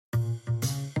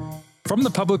From the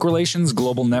Public Relations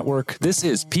Global Network, this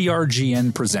is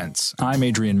PRGN Presents. I'm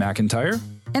Adrian McIntyre.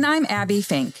 And I'm Abby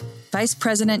Fink, Vice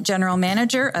President General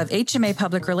Manager of HMA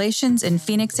Public Relations in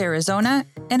Phoenix, Arizona,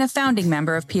 and a founding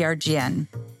member of PRGN.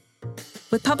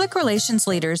 With public relations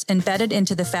leaders embedded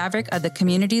into the fabric of the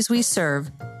communities we serve,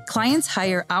 clients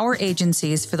hire our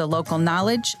agencies for the local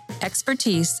knowledge,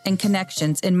 expertise, and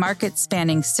connections in markets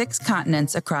spanning 6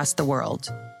 continents across the world.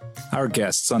 Our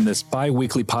guests on this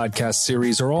bi-weekly podcast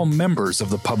series are all members of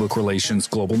the Public Relations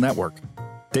Global Network.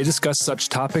 They discuss such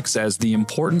topics as the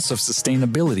importance of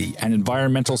sustainability and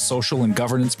environmental, social, and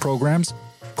governance programs,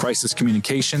 crisis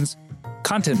communications,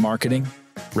 content marketing,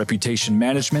 reputation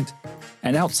management,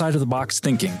 and outside-of-the-box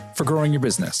thinking for growing your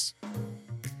business.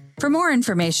 For more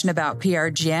information about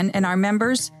PRGN and our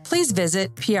members, please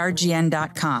visit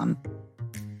prgn.com.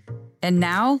 And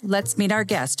now, let's meet our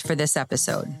guest for this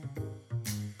episode.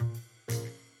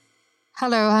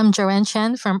 Hello, I'm Joanne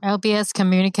Chen from LBS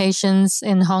Communications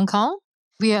in Hong Kong.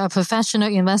 We are a professional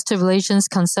investor relations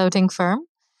consulting firm,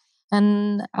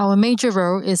 and our major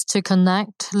role is to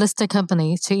connect listed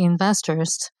companies to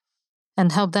investors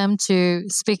and help them to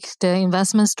speak the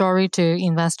investment story to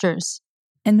investors.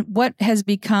 And what has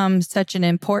become such an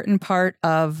important part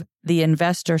of the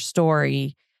investor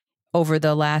story over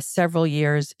the last several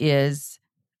years is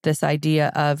this idea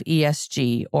of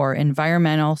ESG, or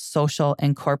environmental, social,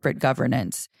 and corporate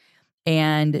governance.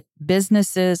 And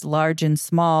businesses, large and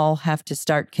small, have to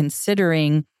start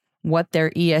considering what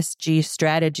their ESG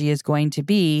strategy is going to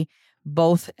be,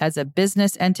 both as a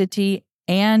business entity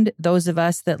and those of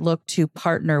us that look to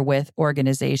partner with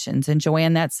organizations. And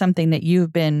Joanne, that's something that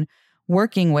you've been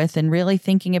working with and really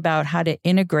thinking about how to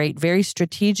integrate very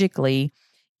strategically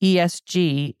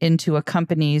ESG into a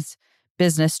company's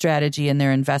business strategy and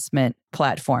their investment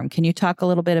platform. Can you talk a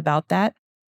little bit about that?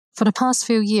 For the past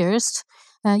few years,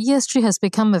 ESG has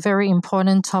become a very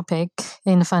important topic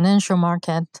in the financial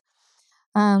market.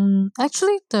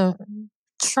 Actually, the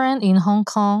trend in Hong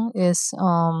Kong is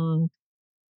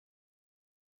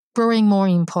growing more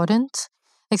important,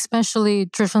 especially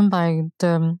driven by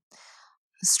the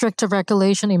stricter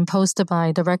regulation imposed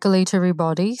by the regulatory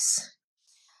bodies.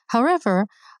 However,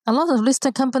 a lot of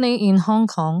listed companies in Hong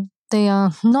Kong, they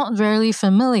are not really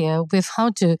familiar with how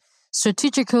to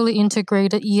strategically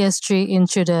integrate ESG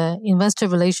into the investor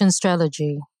relations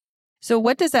strategy. So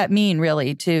what does that mean,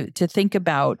 really, to think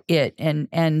about it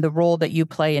and the role that you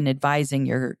play in advising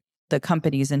the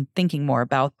companies and thinking more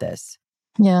about this?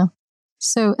 Yeah.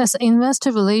 So as an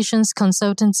investor relations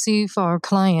consultancy for our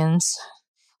clients,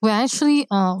 we're actually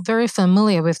very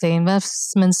familiar with the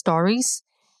investment stories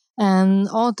and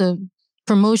all the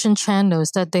promotion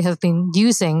channels that they have been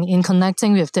using in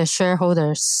connecting with their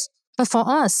shareholders. But for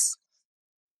us,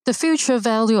 the future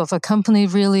value of a company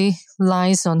really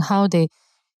lies on how they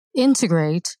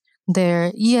integrate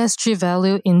their ESG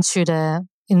value into the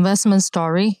investment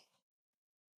story.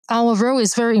 Our role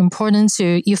is very important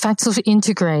to effectively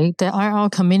integrate the IR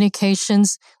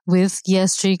communications with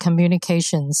ESG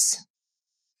communications.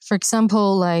 For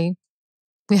example,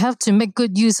 we have to make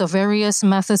good use of various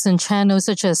methods and channels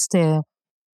such as the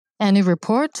annual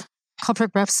report,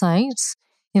 corporate websites,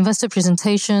 investor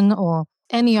presentation, or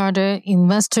any other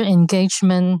investor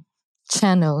engagement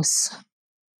channels.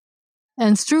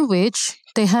 And through which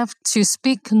they have to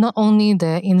speak not only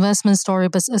the investment story,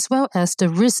 but as well as the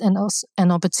risks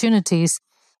and opportunities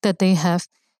that they have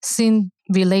seen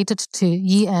related to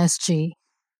ESG.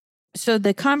 So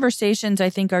the conversations, I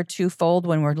think, are twofold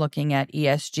when we're looking at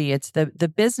ESG. It's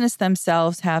the business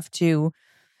themselves have to,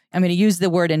 I'm going to use the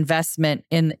word investment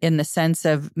in the sense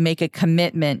of make a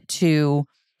commitment to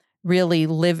really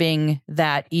living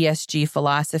that ESG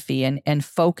philosophy and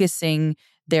focusing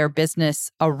their business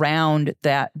around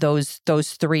those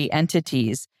 3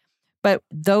 entities. But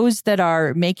those that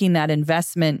are making that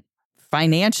investment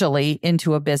financially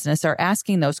into a business are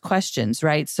asking those questions,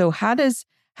 right? So how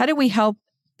do we help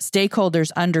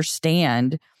stakeholders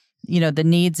understand, the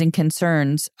needs and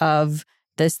concerns of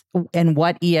this and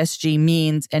what ESG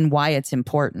means and why it's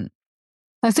important?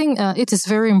 I think it is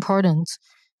very important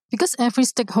because every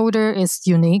stakeholder is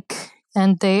unique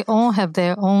and they all have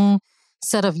their own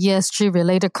set of ESG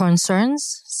related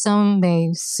concerns. Some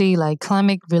may see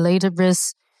climate related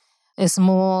risks is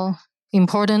more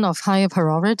important of higher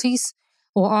priorities,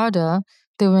 or other,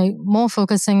 they may more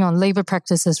focusing on labor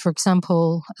practices, for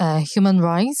example, human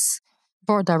rights,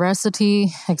 board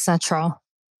diversity, etc.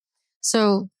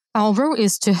 So our role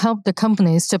is to help the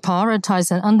companies to prioritize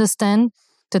and understand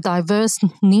the diverse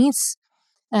needs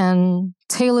and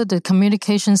tailor the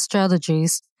communication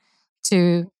strategies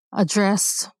to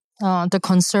address the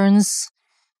concerns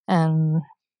and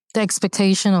the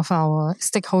expectation of our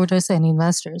stakeholders and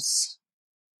investors.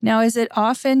 Now, is it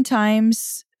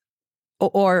oftentimes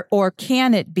or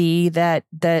can it be that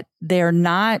they're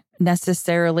not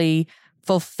necessarily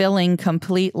fulfilling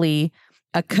completely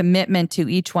a commitment to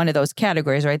each one of those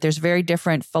categories, right? There's very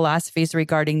different philosophies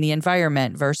regarding the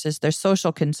environment versus their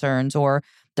social concerns or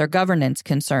their governance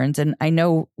concerns. And I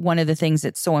know one of the things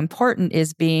that's so important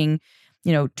is being,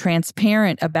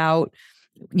 transparent about,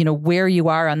 where you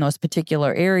are on those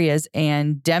particular areas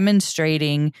and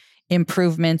demonstrating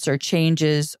improvements or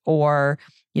changes or,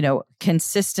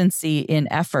 consistency in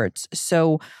efforts.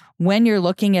 So when you're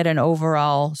looking at an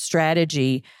overall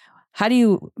strategy, how do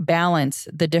you balance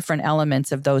the different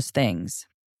elements of those things?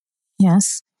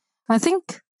 Yes, I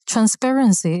think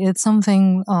transparency is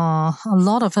something a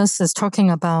lot of us is talking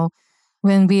about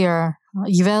when we are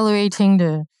evaluating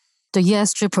the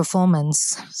ESG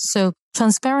performance. So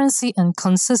transparency and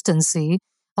consistency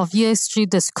of ESG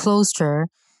disclosure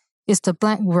is the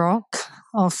black rock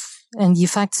of an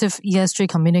effective ESG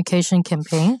communication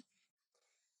campaign.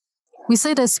 We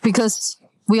say this because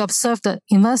we observe that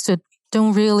investors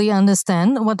don't really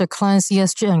understand what the client's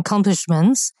ESG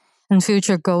accomplishments and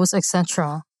future goals,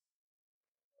 etc.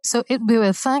 So it will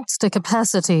affect the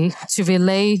capacity to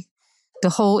relay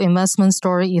the whole investment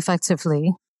story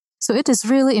effectively. So it is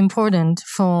really important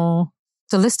for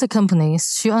the listed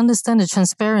companies to understand the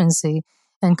transparency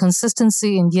and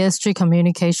consistency in ESG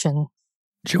communication.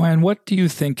 Joanne, what do you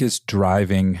think is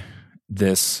driving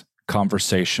this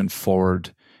conversation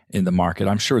forward in the market?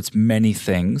 I'm sure it's many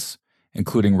things,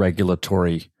 including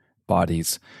regulatory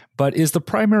bodies. But is the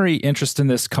primary interest in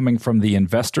this coming from the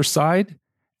investor side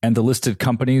and the listed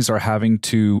companies are having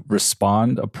to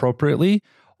respond appropriately?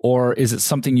 Or is it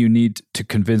something you need to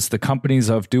convince the companies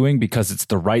of doing because it's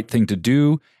the right thing to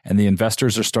do and the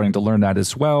investors are starting to learn that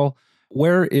as well?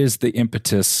 Where is the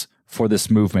impetus for this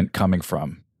movement coming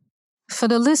from? For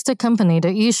the listed company, the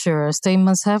issuers, they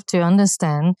must have to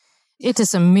understand it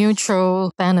is a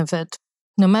mutual benefit,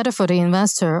 no matter for the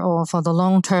investor or for the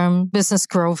long-term business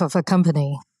growth of a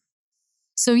company.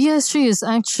 So ESG is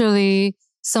actually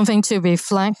something to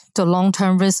reflect the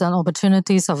long-term risks and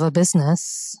opportunities of a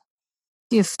business.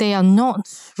 If they are not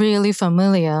really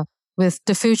familiar with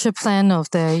the future plan of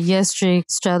the ESG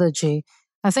strategy,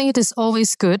 I think it is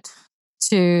always good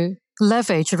to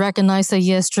recognize the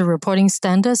ESG reporting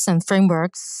standards and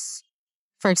frameworks.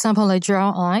 For example, like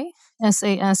GRI,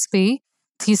 SASB,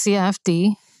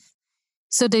 TCFD.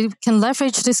 So they can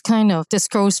leverage this kind of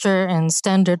disclosure and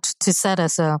standard to set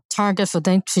as a target for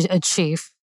them to achieve.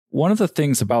 One of the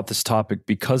things about this topic,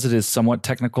 because it is somewhat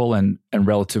technical and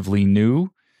relatively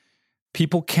new,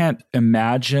 people can't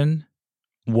imagine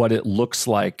what it looks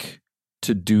like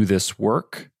to do this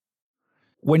work.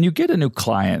 When you get a new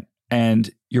client and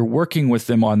you're working with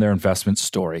them on their investment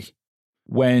story,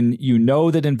 when you know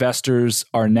that investors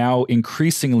are now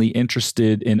increasingly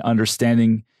interested in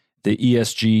understanding the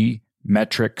ESG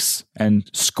metrics and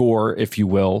score, if you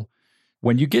will,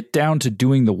 when you get down to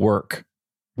doing the work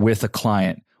with a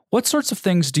client, what sorts of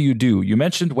things do you do? You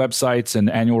mentioned websites and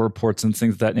annual reports and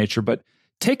things of that nature, but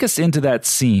take us into that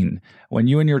scene when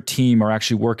you and your team are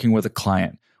actually working with a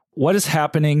client. What is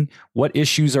happening? What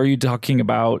issues are you talking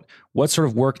about? What sort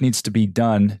of work needs to be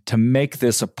done to make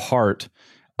this a part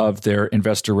of their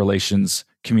investor relations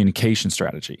communication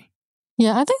strategy?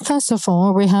 Yeah, I think first of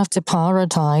all, we have to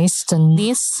prioritize the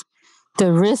needs,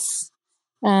 the risks,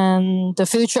 and the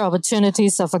future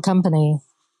opportunities of a company.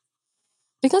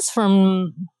 Because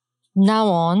from now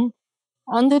on,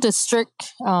 under the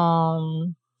strict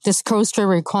disclosure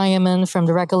requirement from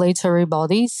the regulatory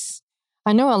bodies,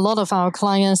 I know a lot of our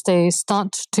clients, they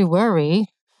start to worry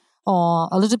or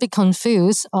a little bit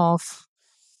confused of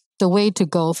the way to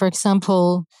go. For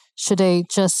example, should they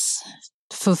just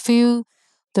fulfill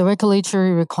the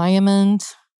regulatory requirement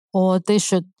or they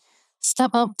should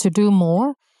step up to do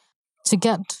more to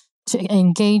get to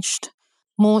engage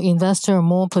more investor or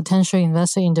more potential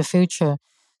investor in the future?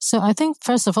 So I think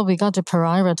first of all, we got to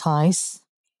prioritize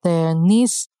their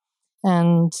needs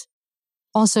and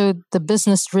also the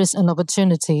business risks and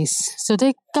opportunities. So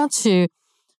they got to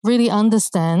really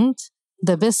understand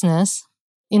the business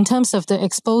in terms of the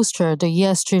exposure, the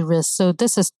ESG risk. So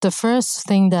this is the first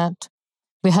thing that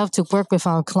we have to work with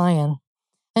our client.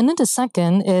 And then the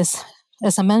second is,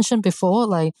 as I mentioned before,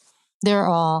 like there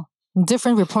are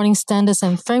different reporting standards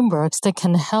and frameworks that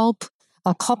can help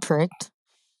a corporate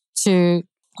to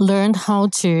learn how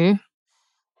to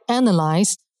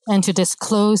analyze and to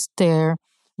disclose their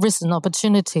risks and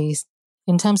opportunities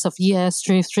in terms of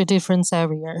ESG, three different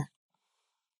areas.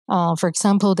 For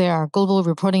example, there are Global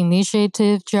Reporting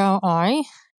Initiative, GRI,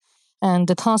 and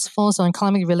the Task Force on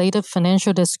Climate-Related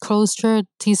Financial Disclosure,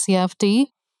 TCFD,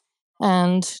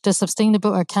 and the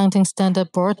Sustainable Accounting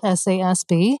Standard Board,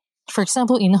 SASB. For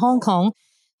example, in Hong Kong,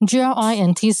 GRI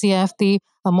and TCFD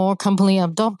are more commonly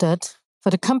adopted for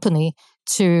the company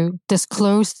to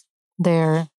disclose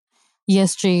their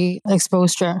ESG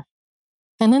exposure.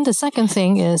 And then the second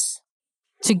thing is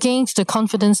to gauge the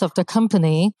confidence of the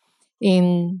company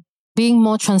in being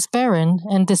more transparent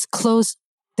and disclose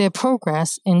their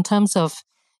progress in terms of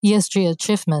ESG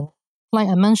achievement. Like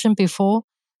I mentioned before,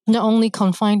 not only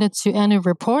confined to annual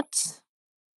reports.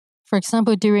 For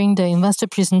example, during the investor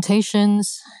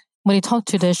presentations, when they talk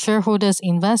to their shareholders,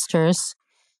 investors,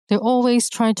 they always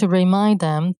try to remind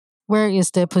them where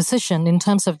is their position in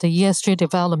terms of the ESG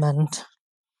development.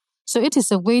 So it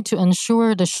is a way to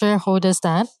ensure the shareholders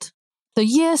that the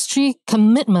ESG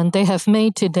commitment they have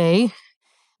made today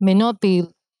may not be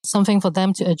something for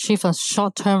them to achieve a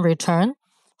short-term return,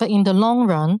 but in the long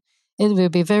run, it will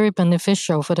be very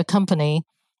beneficial for the company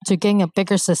to gain a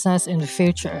bigger success in the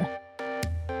future.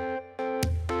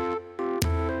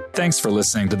 Thanks for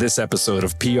listening to this episode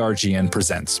of PRGN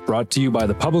Presents, brought to you by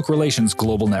the Public Relations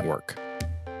Global Network.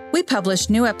 We publish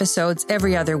new episodes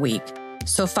every other week,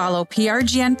 so follow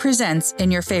PRGN Presents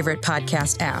in your favorite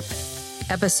podcast app.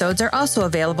 Episodes are also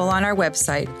available on our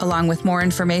website, along with more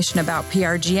information about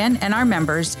PRGN and our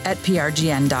members at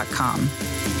prgn.com.